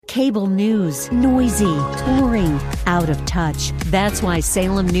Cable news, noisy, boring, out of touch. That's why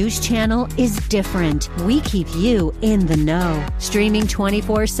Salem News Channel is different. We keep you in the know. Streaming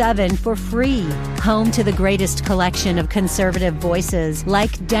 24/7 for free. Home to the greatest collection of conservative voices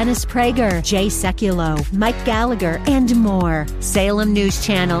like Dennis Prager, Jay Sekulow, Mike Gallagher, and more. Salem News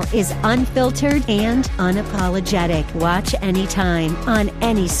Channel is unfiltered and unapologetic. Watch anytime, on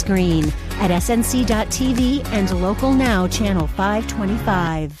any screen, at snc.tv and Local Now Channel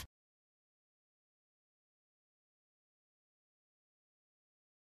 525.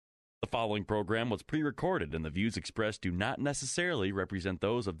 The following program was pre-recorded, and the views expressed do not necessarily represent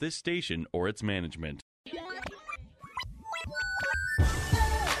those of this station or its management.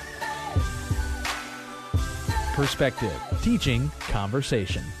 Perspective, teaching,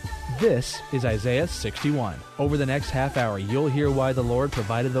 conversation. This is Isaiah 61. Over the next half hour, you'll hear why the Lord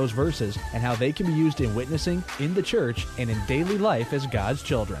provided those verses and how they can be used in witnessing, in the church, and in daily life as God's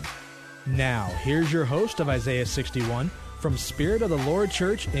children. Now, here's your host of Isaiah 61 from Spirit of the Lord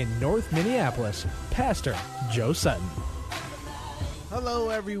Church in North Minneapolis, Pastor Joe Sutton. Hello,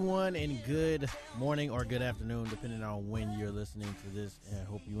 everyone, and good morning or good afternoon, depending on when you're listening to this. And I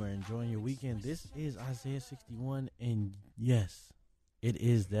hope you are enjoying your weekend. This is Isaiah 61, and yes, it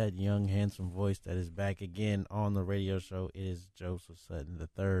is that young, handsome voice that is back again on the radio show. It is Joseph Sutton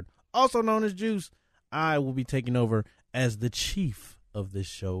III, also known as Juice. I will be taking over as the chief of this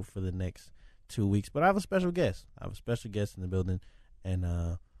show for the next 2 weeks, but I have a special guest. I have a special guest in the building, and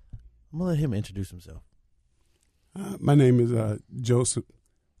I'm going to let him introduce himself. My name is Joseph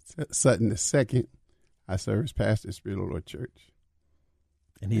Sutton II. I serve as pastor at Spirit of the Lord Church.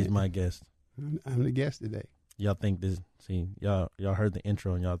 And he's my guest. I'm the guest today. Y'all think this, y'all heard the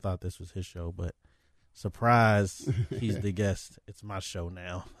intro and y'all thought this was his show, but surprise, he's the guest. It's my show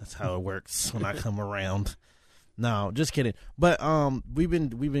now. That's how it works when I come around. No, just kidding. But we've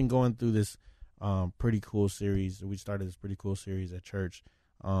been going through this pretty cool series. We started this pretty cool series at church.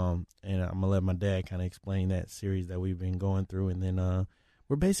 And I'm gonna let my dad kind of explain that series that we've been going through, and then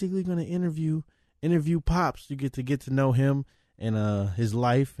we're basically gonna interview Pops. You get to know him and his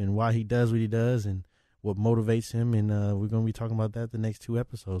life and why he does what he does and what motivates him, and we're gonna be talking about that the next 2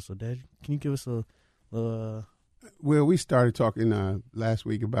 episodes. So, Dad, can you give us a? Well, we started talking last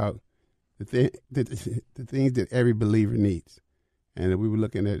week about the things that every believer needs, and we were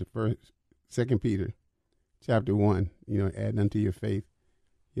looking at the 2 Peter, chapter 1. Add unto your faith.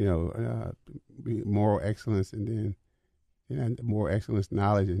 Moral excellence, and then more excellence,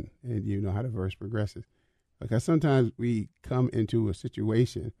 knowledge, and you know how the verse progresses. Because sometimes we come into a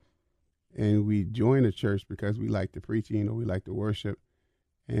situation and we join a church because we like the preaching or we like the worship,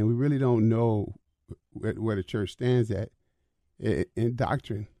 and we really don't know where the church stands at in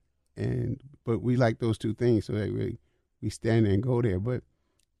doctrine. But we like those two things, so that we stand there and go there. But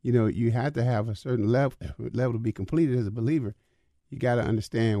you have to have a certain level to be completed as a believer. You got to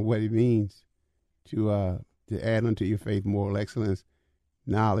understand what it means to add unto your faith moral excellence,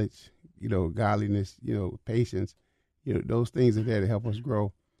 knowledge, godliness, patience. Those things are there to help us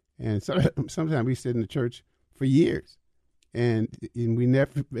grow. And sometimes we sit in the church for years, and we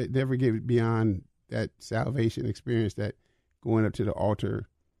never get beyond that salvation experience, that going up to the altar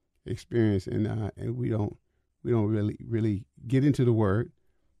experience, and we don't really get into the Word.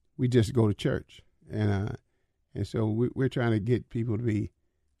 We just go to church, and so we're trying to get people to be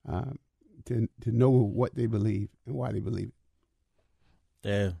to know what they believe and why they believe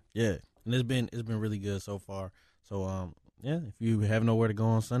it. Yeah, and it's been really good so far. So if you have nowhere to go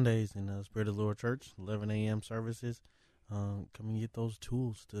on Sundays in Spirit of the Lord Church, 11 a.m. services, come and get those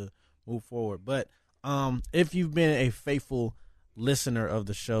tools to move forward. But if you've been a faithful listener of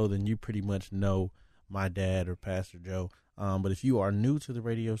the show, then you pretty much know my dad or Pastor Joe. But if you are new to the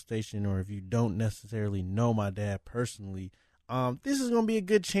radio station, or if you don't necessarily know my dad personally, this is going to be a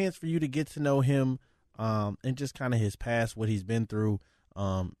good chance for you to get to know him and just kind of his past, what he's been through,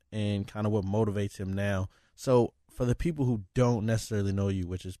 and kind of what motivates him now. So for the people who don't necessarily know you,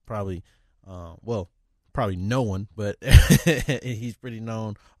 which is probably no one, but he's pretty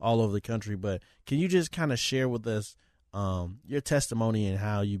known all over the country. But can you just kind of share with us your testimony and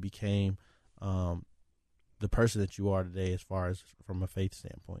how you became the person that you are today, as far as from a faith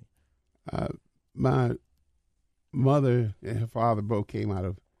standpoint? My mother and her father both came out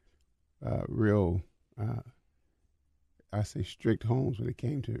of real, strict homes when it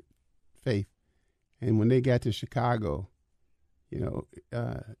came to faith. And when they got to Chicago, you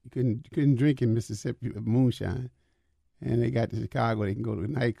couldn't drink in Mississippi moonshine. And they got to Chicago, they can go to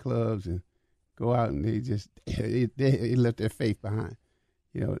nightclubs and go out, and they left their faith behind.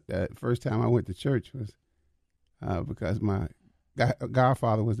 The first time I went to church was because my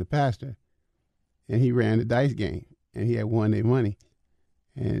godfather was the pastor, and he ran the dice game, and he had won their money,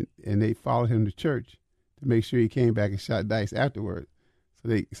 and they followed him to church to make sure he came back and shot dice afterwards, so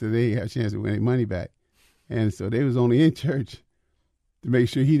they had a chance to win their money back, and so they was only in church to make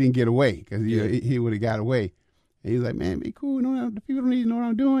sure he didn't get away, because he would have got away. And he was like, man, be cool. The people don't need to know what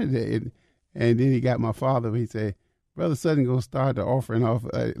I'm doing. And then he got my father. He said, Brother Sutton going to start the offering off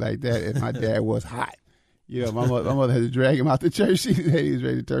like that. And my dad was hot. You know, my mother had to drag him out the church. She said he was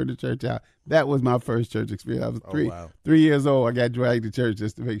ready to turn the church out. That was my first church experience. I was 3 years old. I got dragged to church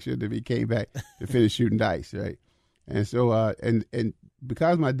just to make sure that he came back to finish shooting dice, right? And so, and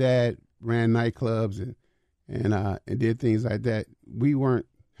because my dad ran nightclubs and did things like that, we weren't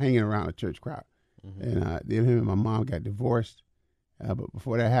hanging around a church crowd. Mm-hmm. And then him and my mom got divorced. But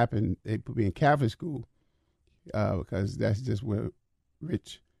before that happened, they put me in Catholic school because that's just where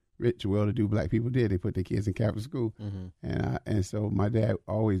rich, well-to-do black people did. They put their kids in Catholic school. Mm-hmm. And so my dad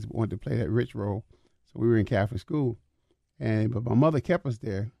always wanted to play that rich role. So we were in Catholic school. But my mother kept us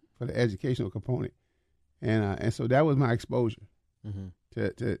there for the educational component. And so that was my exposure mm-hmm.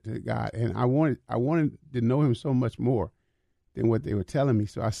 to God. And I wanted to know him so much more than what they were telling me.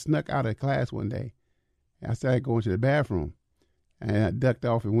 So I snuck out of class one day, and I started going to the bathroom, and I ducked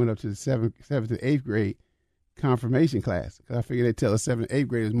off and went up to the seventh to eighth grade confirmation class, because I figured they'd tell us 7th and 8th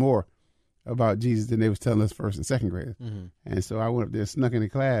graders more about Jesus than they was telling us 1st and 2nd graders. Mm-hmm. And so I went up there, snuck into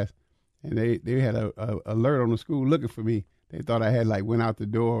class, and they had a alert on the school looking for me. They thought I had went out the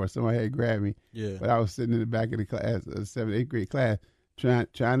door or somebody had grabbed me. Yeah. But I was sitting in the back of the class, 7th, 8th grade class, trying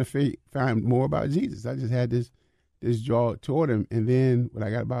to find more about Jesus. I just had this draw toward him. And then when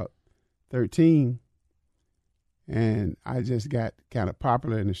I got about 13, and I just got kind of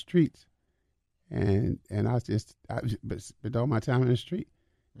popular in the streets, and I spent all my time in the street,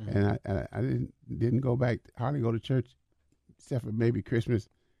 mm-hmm. and I didn't go back, hardly go to church, except for maybe Christmas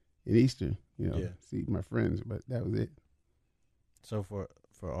and Easter, see my friends, but that was it. So for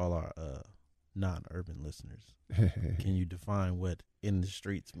all our non-urban listeners, can you define what in the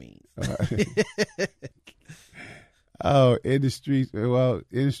streets means? Oh, in the streets. Well,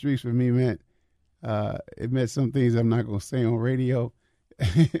 in the streets for me meant it meant some things I'm not gonna say on radio.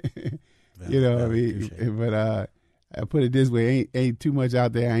 But I put it this way: ain't too much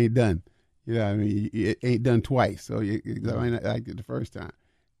out there I ain't done. You know what I mean? It ain't done twice, so I ain't like it the first time.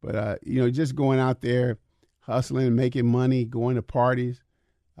 But just going out there, hustling, making money, going to parties.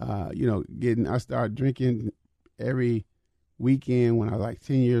 I started drinking every weekend when I was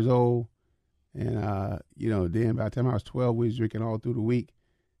 10 years old. And, then by the time I was 12, we was drinking all through the week.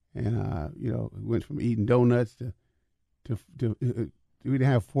 And, went from eating donuts to we didn't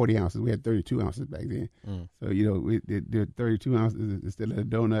have 40 ounces. We had 32 ounces back then. Mm. So, we did 32 ounces instead of a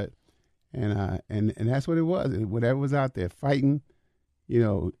donut. And that's what it was. Whatever was out there, fighting.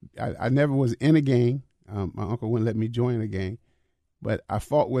 I never was in a gang. My uncle wouldn't let me join a gang, but I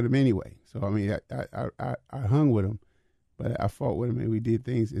fought with him anyway. So, I mean, I hung with him, but I fought with him, and we did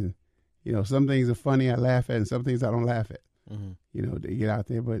things. And, some things are funny I laugh at, and some things I don't laugh at, mm-hmm. To get out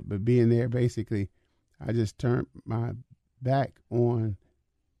there. But being there, basically, I just turned my back on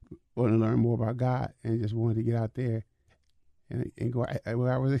wanting to learn more about God, and just wanted to get out there and go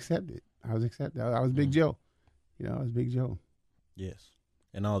where I was accepted. I was accepted. I was Big Joe. I was Big Joe. Yes.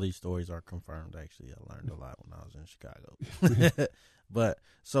 And all these stories are confirmed, actually. I learned a lot when I was in Chicago. But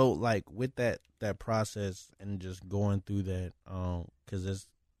so with that process and just going through that, because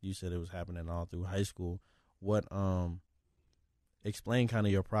you said it was happening all through high school. What explain kind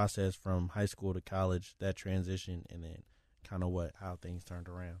of your process from high school to college, that transition, and then kind of how things turned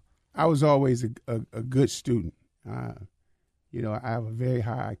around. I was always a good student. I have a very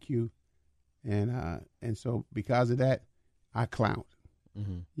high IQ, and so because of that, I clowned.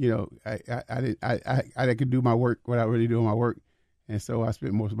 Mm-hmm. I could do my work without really doing my work, and so I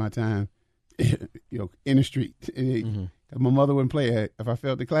spent most of my time, in the street. Mm-hmm. My mother wouldn't play it. If I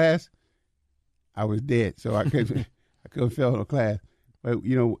failed the class, I was dead. So I couldn't fail the class. But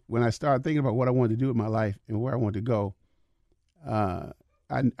when I started thinking about what I wanted to do with my life and where I wanted to go, I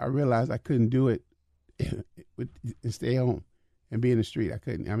realized I couldn't do it and stay home and be in the street. I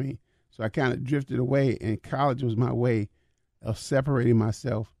couldn't. I mean, so I kind of drifted away, and college was my way of separating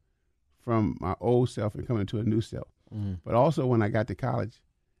myself from my old self and coming to a new self. Mm-hmm. But also when I got to college,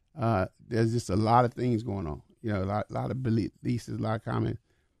 there's just a lot of things going on. A lot of beliefs, a lot of comments,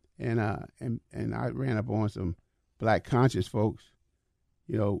 and I ran up on some black conscious folks,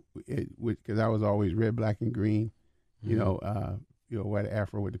 because I was always red, black, and green, mm-hmm. White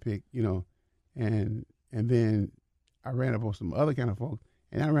afro with the pick, and then I ran up on some other kind of folks,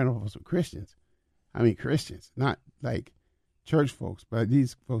 and I ran up on some Christians. I mean, Christians, not like church folks, but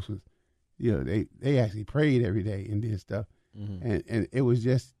these folks was, they actually prayed every day and did stuff, and it was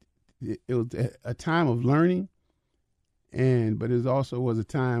just it was a time of learning, but it also was a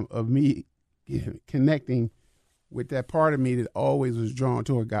time of me connecting with that part of me that always was drawn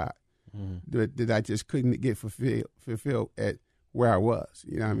toward God, that I just couldn't get fulfilled at where I was.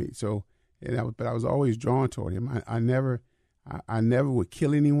 You know what I mean? So, but I was always drawn toward Him. I never would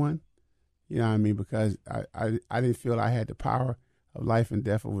kill anyone. You know what I mean? Because I didn't feel I had the power of life and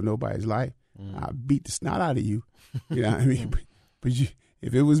death over nobody's life. I beat the snot out of you. You know what I mean? But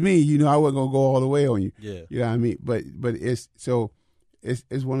if it was me, I wasn't gonna go all the way on you. Yeah. You know what I mean? But it's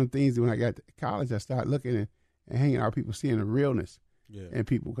one of the things that when I got to college, I started looking and hanging out with people, seeing the realness in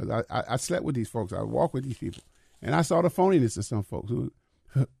people. Because I slept with these folks, I walked with these people, and I saw the phoniness of some folks who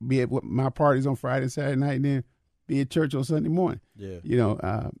be at my parties on Friday and Saturday night, and then be at church on Sunday morning. Yeah.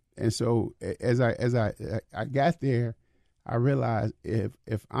 And so as I got there, I realized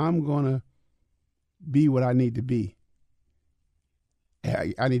if I'm gonna be what I need to be,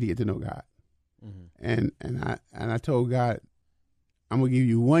 I need to get to know God. And I told God, I'm gonna give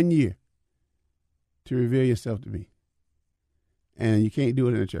you 1 year to reveal yourself to me, and you can't do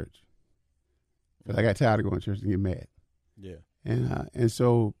it in the church, because I got tired of going to church and get mad. Yeah. And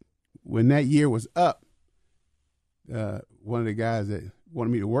so when that year was up, one of the guys that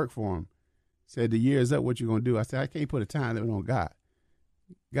wanted me to work for him said, "The year is up. What you gonna do?" I said, "I can't put a time limit on God.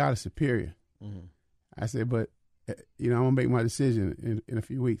 God is superior." I said, "But I'm gonna make my decision in a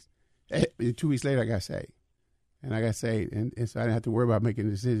few weeks." 2 weeks later, I got saved, and so I didn't have to worry about making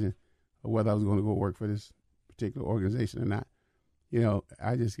a decision of whether I was going to go work for this particular organization or not.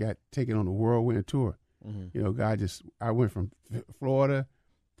 I just got taken on a whirlwind tour. I went from Florida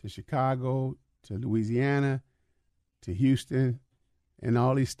to Chicago to Louisiana to Houston, and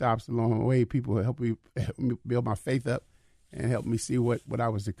all these stops along the way, people helped me build my faith up and help me see what I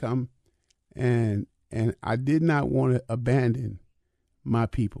was to come. And I did not want to abandon my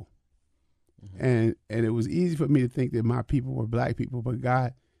people. And it was easy for me to think that my people were black people, but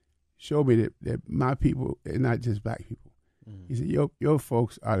God showed me that my people are not just black people. He said, your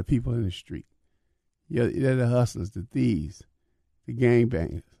folks are the people in the street. They're the hustlers, the thieves, the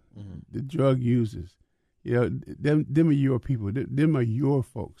gangbangers, the drug users. Them are your people. Them are your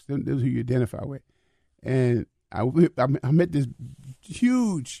folks. Them who you identify with. And I met this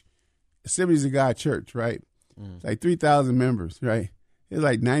huge Assemblies of God church, right? It's like 3,000 members, right? It's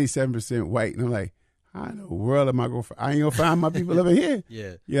like 97% white. And I'm like, how in the world am I going to find? I ain't going to find my people over here.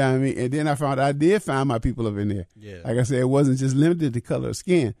 Yeah. You know what I mean? And then I found I did find my people over in there. Yeah. Like I said, it wasn't just limited to color of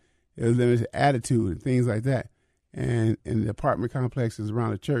skin. It was limited to attitude and things like that. And in the apartment complexes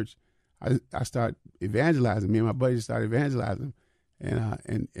around the church, I started evangelizing. Me and my buddies started evangelizing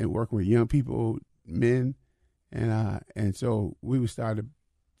and working with young people, men. And so we would start to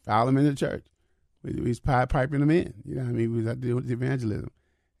file them in the church. We was piping them in. You know what I mean? We was out there with evangelism.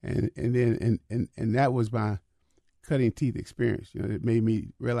 And that was my cutting teeth experience. It made me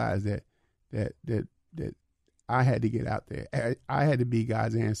realize that I had to get out there. I had to be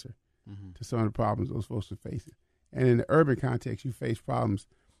God's answer to some of the problems those folks were facing. And in the urban context, you face problems.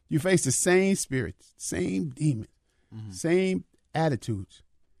 You face the same spirits, same demons, same attitudes.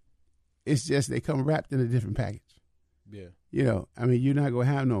 It's just they come wrapped in a different package. Yeah. You're not gonna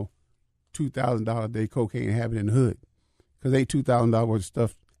have no $2,000 a day cocaine habit in the hood, because they $2,000 worth of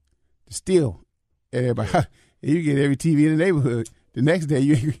stuff to steal. Everybody, you get every TV in the neighborhood. The next day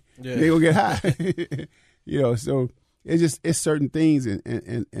they gonna get high. So it's certain things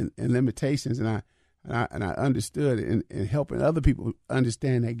and limitations, and I understood and helping other people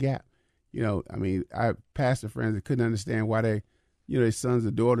understand that gap. I have pastor friends that couldn't understand why their sons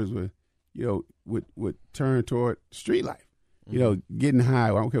or daughters would turn toward street life. Getting high.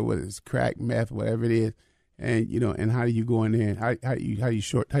 I don't care whether it's crack, meth, whatever it is, and how do you go in there and how do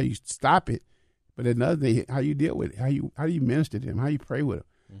you stop it? But another thing, how you deal with it, how do you minister to them, how you pray with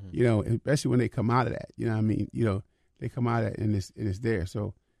them, especially when they come out of that. They come out of that and it's there.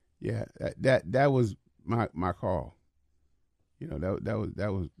 So yeah, that was my call.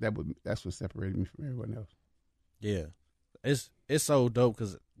 That's what separated me from everyone else. Yeah, it's so dope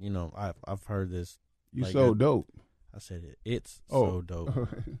because I've heard this. You so dope. I said it. It's so dope.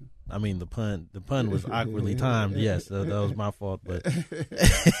 I mean, the pun was awkwardly timed. Yes, that was my fault. But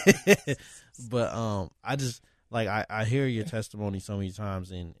I just I hear your testimony so many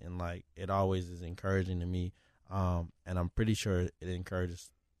times, and like it always is encouraging to me. And I'm pretty sure it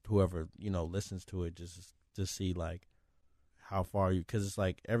encourages whoever listens to it just to see like how far because it's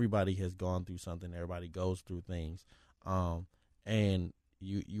like everybody has gone through something. Everybody goes through things. And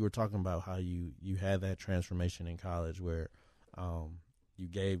you were talking about how you had that transformation in college where you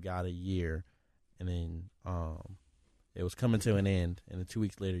gave God a year, and then it was coming to an end, and then 2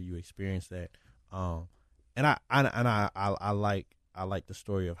 weeks later you experienced that. And I like the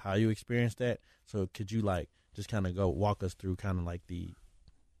story of how you experienced that. So could you like just kind of walk us through kind of like the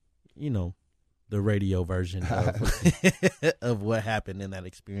radio version of, of what happened in that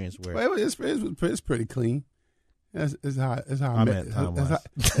experience? Where it's pretty clean. It's how I met.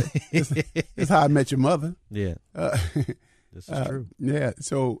 It's how I met your mother. Yeah, this is true. Yeah,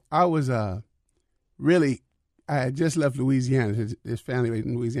 so I was really. I had just left Louisiana. His family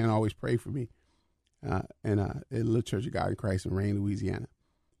in Louisiana always prayed for me, and a little Church of God in Christ in Rain, Louisiana,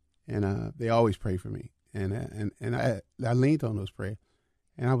 and they always pray for me, and I leaned on those prayers,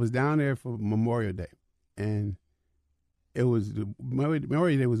 and I was down there for Memorial Day, and it was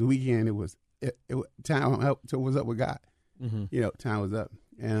Memorial Day was the weekend. It was time up. So was up with God, time was up,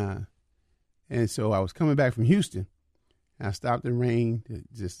 and so I was coming back from Houston, and I stopped in Rain to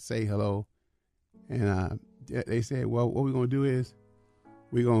just say hello, and they said, well, what we're gonna do is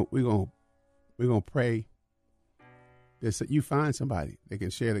we're gonna pray that you find somebody that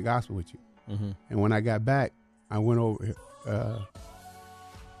can share the gospel with you. Mm-hmm. And when I got back, I went over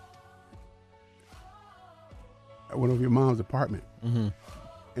your mom's apartment,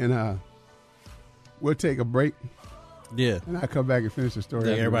 and we'll take a break. Yeah, and I come back and finish the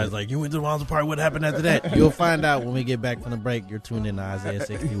story. Everybody's like, "You went to the mom's apartment. What happened after that?" You'll find out when we get back from the break. You're tuned in to Isaiah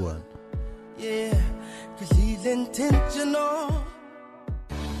 61. Yeah, 'cause he's intentional.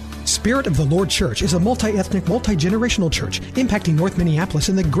 Spirit of the Lord Church is a multi-ethnic, multi-generational church impacting North Minneapolis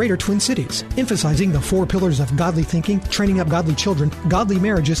and the greater Twin Cities, emphasizing the 4 pillars of godly thinking, training up godly children, godly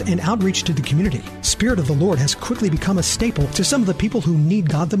marriages, and outreach to the community. Spirit of the Lord has quickly become a staple to some of the people who need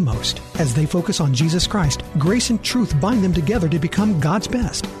God the most. As they focus on Jesus Christ, grace and truth bind them together to become God's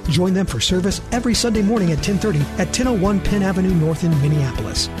best. Join them for service every Sunday morning at 10:30 at 1001 Penn Avenue North in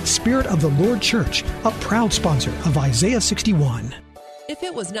Minneapolis. Spirit of the Lord Church, a proud sponsor of Isaiah 61. If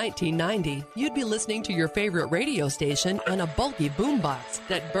it was 1990, you'd be listening to your favorite radio station on a bulky boombox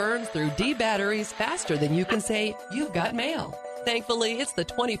that burns through D batteries faster than you can say, "You've got mail." Thankfully, it's the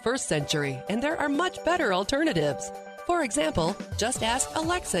 21st century, and there are much better alternatives. For example, just ask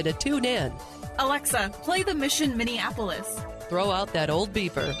Alexa to tune in. Alexa, play the Mission Minneapolis. Throw out that old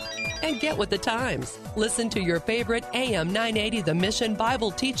beeper and get with the times. Listen to your favorite AM 980 The Mission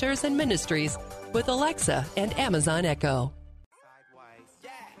Bible Teachers and Ministries with Alexa and Amazon Echo.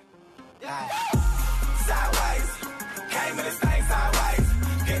 Sideways, came in this thing sideways.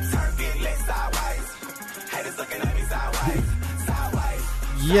 Get turned, get lit sideways. Haters looking at me sideways, sideways.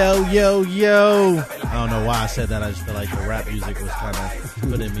 Yo. I don't know why I said that. I just feel like the rap music was kind of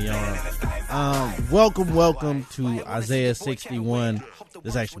putting me on. Welcome to Isaiah 61.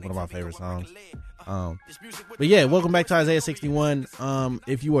 This is actually one of my favorite songs. But yeah, welcome back to Isaiah 61.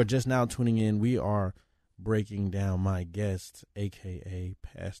 If you are just now tuning in, we are breaking down my guest, a.k.a.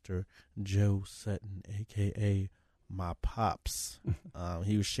 Pastor Joe Sutton, a.k.a. my pops.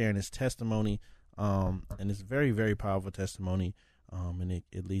 He was sharing his testimony, and it's a very, very powerful testimony, and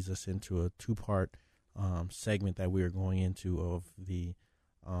it leads us into a 2-part segment that we are going into of the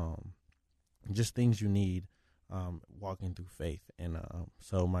just things you need walking through faith. And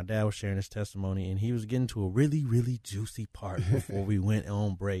so my dad was sharing his testimony, and he was getting to a really, really juicy part before we went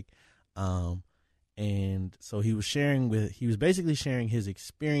on break. And so he was basically sharing his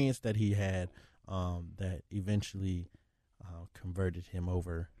experience that he had that eventually converted him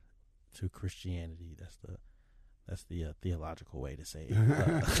over to Christianity. That's the theological way to say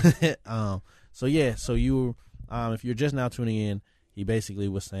it. So you if you're just now tuning in, he basically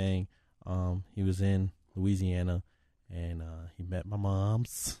was saying he was in Louisiana and he met my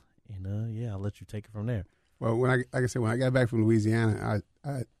mom's, and I'll let you take it from there. Well, when I got back from Louisiana,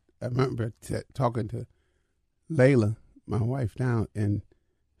 I remember talking to Layla, my wife now, and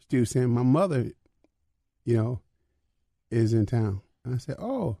she was saying, my mother, is in town. And I said,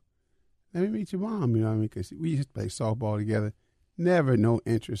 oh, let me meet your mom, you know what I mean? Because we used to play softball together. Never no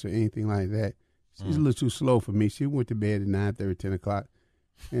interest or anything like that. She's a little too slow for me. She went to bed at 9:30, 10 o'clock,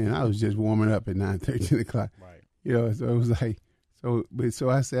 and I was just warming up at 9:30, 10 o'clock. Right. So it was like, so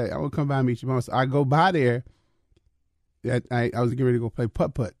I said, I will come by and meet your mom. So I go by there. I was getting ready to go play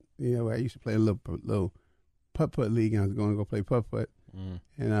putt-putt. I used to play a little putt-putt league, and I was going to go play putt-putt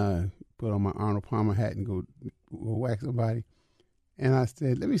and put on my Arnold Palmer hat and go whack somebody. And I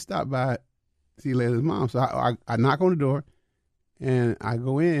said, let me stop by, see Layla's mom. So I knock on the door, and I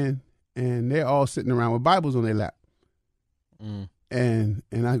go in, and they're all sitting around with Bibles on their lap. And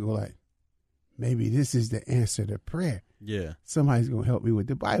I go like, maybe this is the answer to prayer. Yeah. Somebody's going to help me with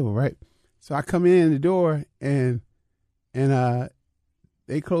the Bible, right? So I come in the door, and And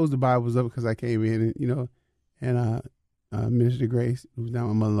they closed the Bibles up because I came in, and Minister Grace, who's now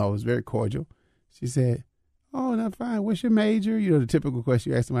my mother-in-law, was very cordial. She said, "Oh, not fine. What's your major?" The typical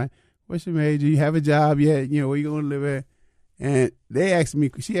question you ask somebody, "What's your major? You have a job yet? Where you going to live at?" And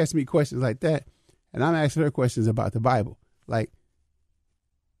she asked me questions like that, and I'm asking her questions about the Bible. Like,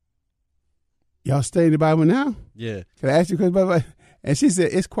 y'all study the Bible now? Yeah. Can I ask you a question about the Bible? And she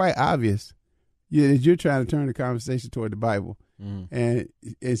said, it's quite obvious that you're trying to turn the conversation toward the Bible. Mm-hmm. And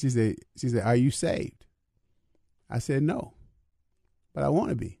she said, "Are you saved?" I said, "No, but I want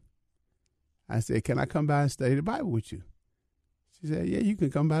to be." I said, "Can I come by and study the Bible with you?" She said, "Yeah, you can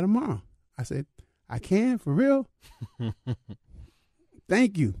come by tomorrow." I said, "I can, for real?"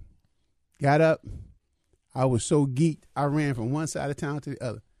 Thank you. Got up. I was so geeked, I ran from one side of town to the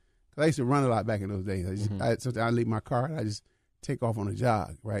other. Because I used to run a lot back in those days. Sometimes I leave my car and I just take off on a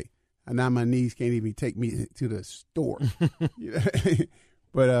jog, right? And now my knees can't even take me to the store.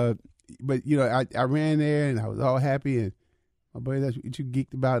 But I ran there and I was all happy. And my buddy, that's what you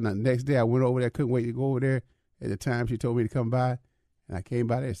geeked about. And the next day I went over there, couldn't wait to go over there. At the time she told me to come by. And I came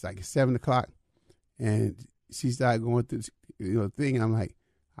by there. It's like 7 o'clock. And she started going through the thing. And I'm like,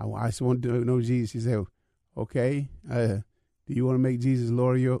 I just want to know Jesus. She said, "Okay, do you want to make Jesus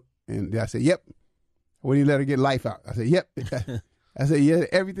Lord of your?" And I said, "Yep." When you let her get life out, I said, "Yep." I said, "Yeah."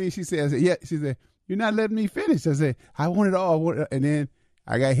 Everything she said, I said, "Yeah." She said, "You're not letting me finish." I said, "I want it all." And then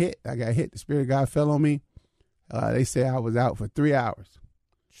I got hit. The Spirit of God fell on me. They say I was out for 3 hours.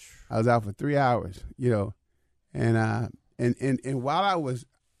 And while I was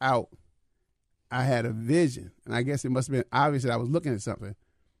out, I had a vision, and I guess it must have been obvious that I was looking at something,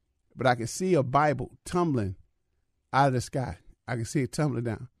 but I could see a Bible tumbling out of the sky. I could see it tumbling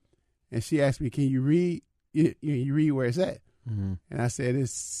down. And she asked me, "Can you read? You read where it's at?" Mm-hmm. And I said,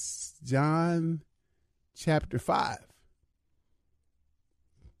 "It's John chapter 5.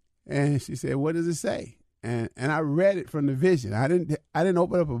 And she said, "What does it say?" And I read it from the vision. I didn't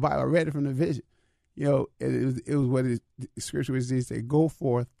open up a Bible. I read it from the vision. It was what the scripture was. It said, "Go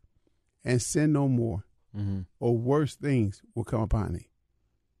forth and sin no more, mm-hmm. or worse things will come upon thee."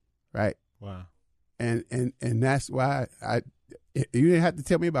 Right? Wow. And that's why you didn't have to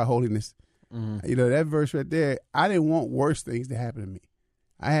tell me about holiness. Mm-hmm. That verse right there, I didn't want worse things to happen to me.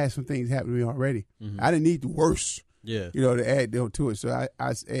 I had some things happen to me already. Mm-hmm. I didn't need the worse, to add to it. So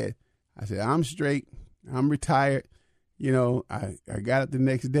I said, I'm straight. I'm retired. I got up the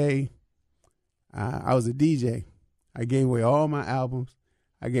next day. I was a DJ. I gave away all my albums.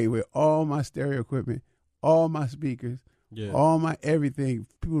 I gave away all my stereo equipment, all my speakers, all my everything.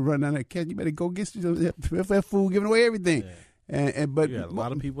 People run down there, "Ken, you better go get some food, giving away everything." Yeah. But you got a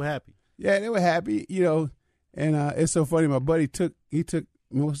lot of people happy. Yeah, they were happy, And it's so funny. My buddy took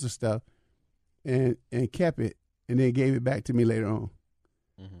most of the stuff and kept it, and then gave it back to me later on.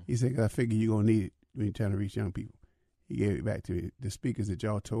 Mm-hmm. He said, "'Cause I figure you're gonna need it when you're trying to reach young people." He gave it back to me. The speakers that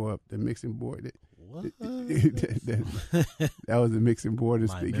y'all tore up, the mixing board. That was the mixing board.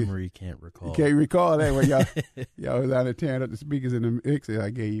 My memory can't recall. You can't recall that when y'all was out there tearing up the speakers in the mixer I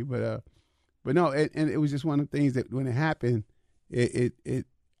gave you. But no, and it was just one of the things that when it happened,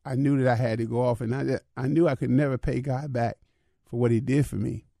 I knew that I had to go off, and I knew I could never pay God back for what He did for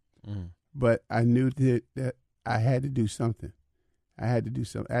me. Mm. But I knew that I had to do something. I had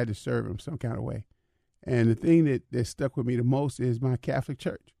to serve Him some kind of way. And the thing that stuck with me the most is my Catholic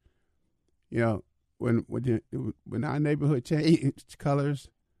church. When our neighborhood changed colors,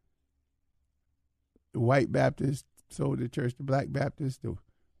 the white Baptists sold their church to black Baptists, the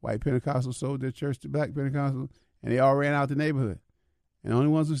white Pentecostals sold their church to black Pentecostals, and they all ran out the neighborhood. And the only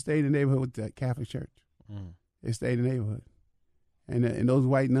ones who stayed in the neighborhood was the Catholic church. Mm. They stayed in the neighborhood. And those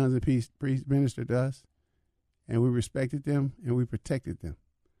white nuns and priests ministered to us, and we respected them, and we protected them.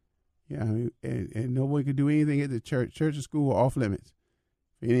 And no one could do anything at the church. Church and school were off limits.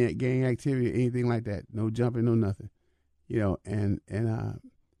 Any gang activity, anything like that. No jumping, no nothing. And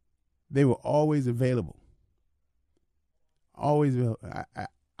they were always available. Always available.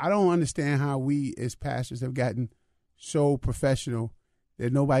 I don't understand how we as pastors have gotten so professional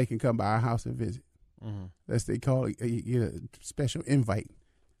that nobody can come by our house and visit. Mm-hmm. Unless they call it a special invite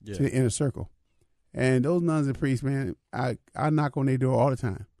to the inner circle. And those nuns and priests, man, I knock on their door all the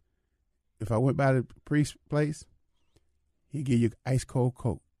time. If I went by the priest's place, he'd give you ice cold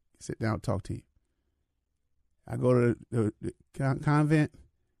Coke, sit down and talk to you. I go to the convent,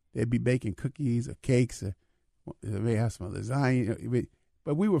 they'd be baking cookies or cakes, or they may have some lasagna.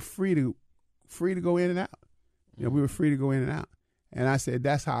 But we were free to go in and out. We were free to go in and out. And I said,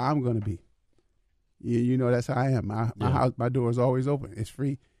 that's how I'm going to be. That's how I am. My house, my door is always open. It's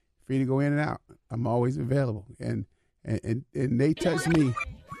free to go in and out. I'm always available. And and they touched me,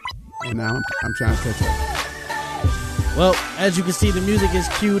 and now I'm trying to touch her. Well, as you can see, the music is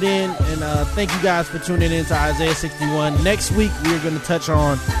cued in, and thank you guys for tuning in to Isaiah 61. Next week, we're going to touch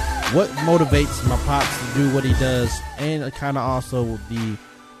on what motivates my pops to do what he does, and kind of also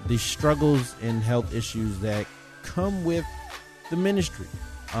the struggles and health issues that come with the ministry.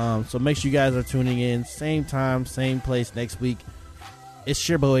 So make sure you guys are tuning in. Same time, same place next week. It's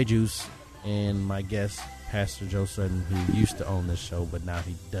your boy Juice and my guest, Pastor Joe Sutton, who used to own this show, but now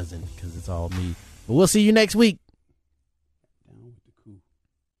he doesn't because it's all me. But we'll see you next week.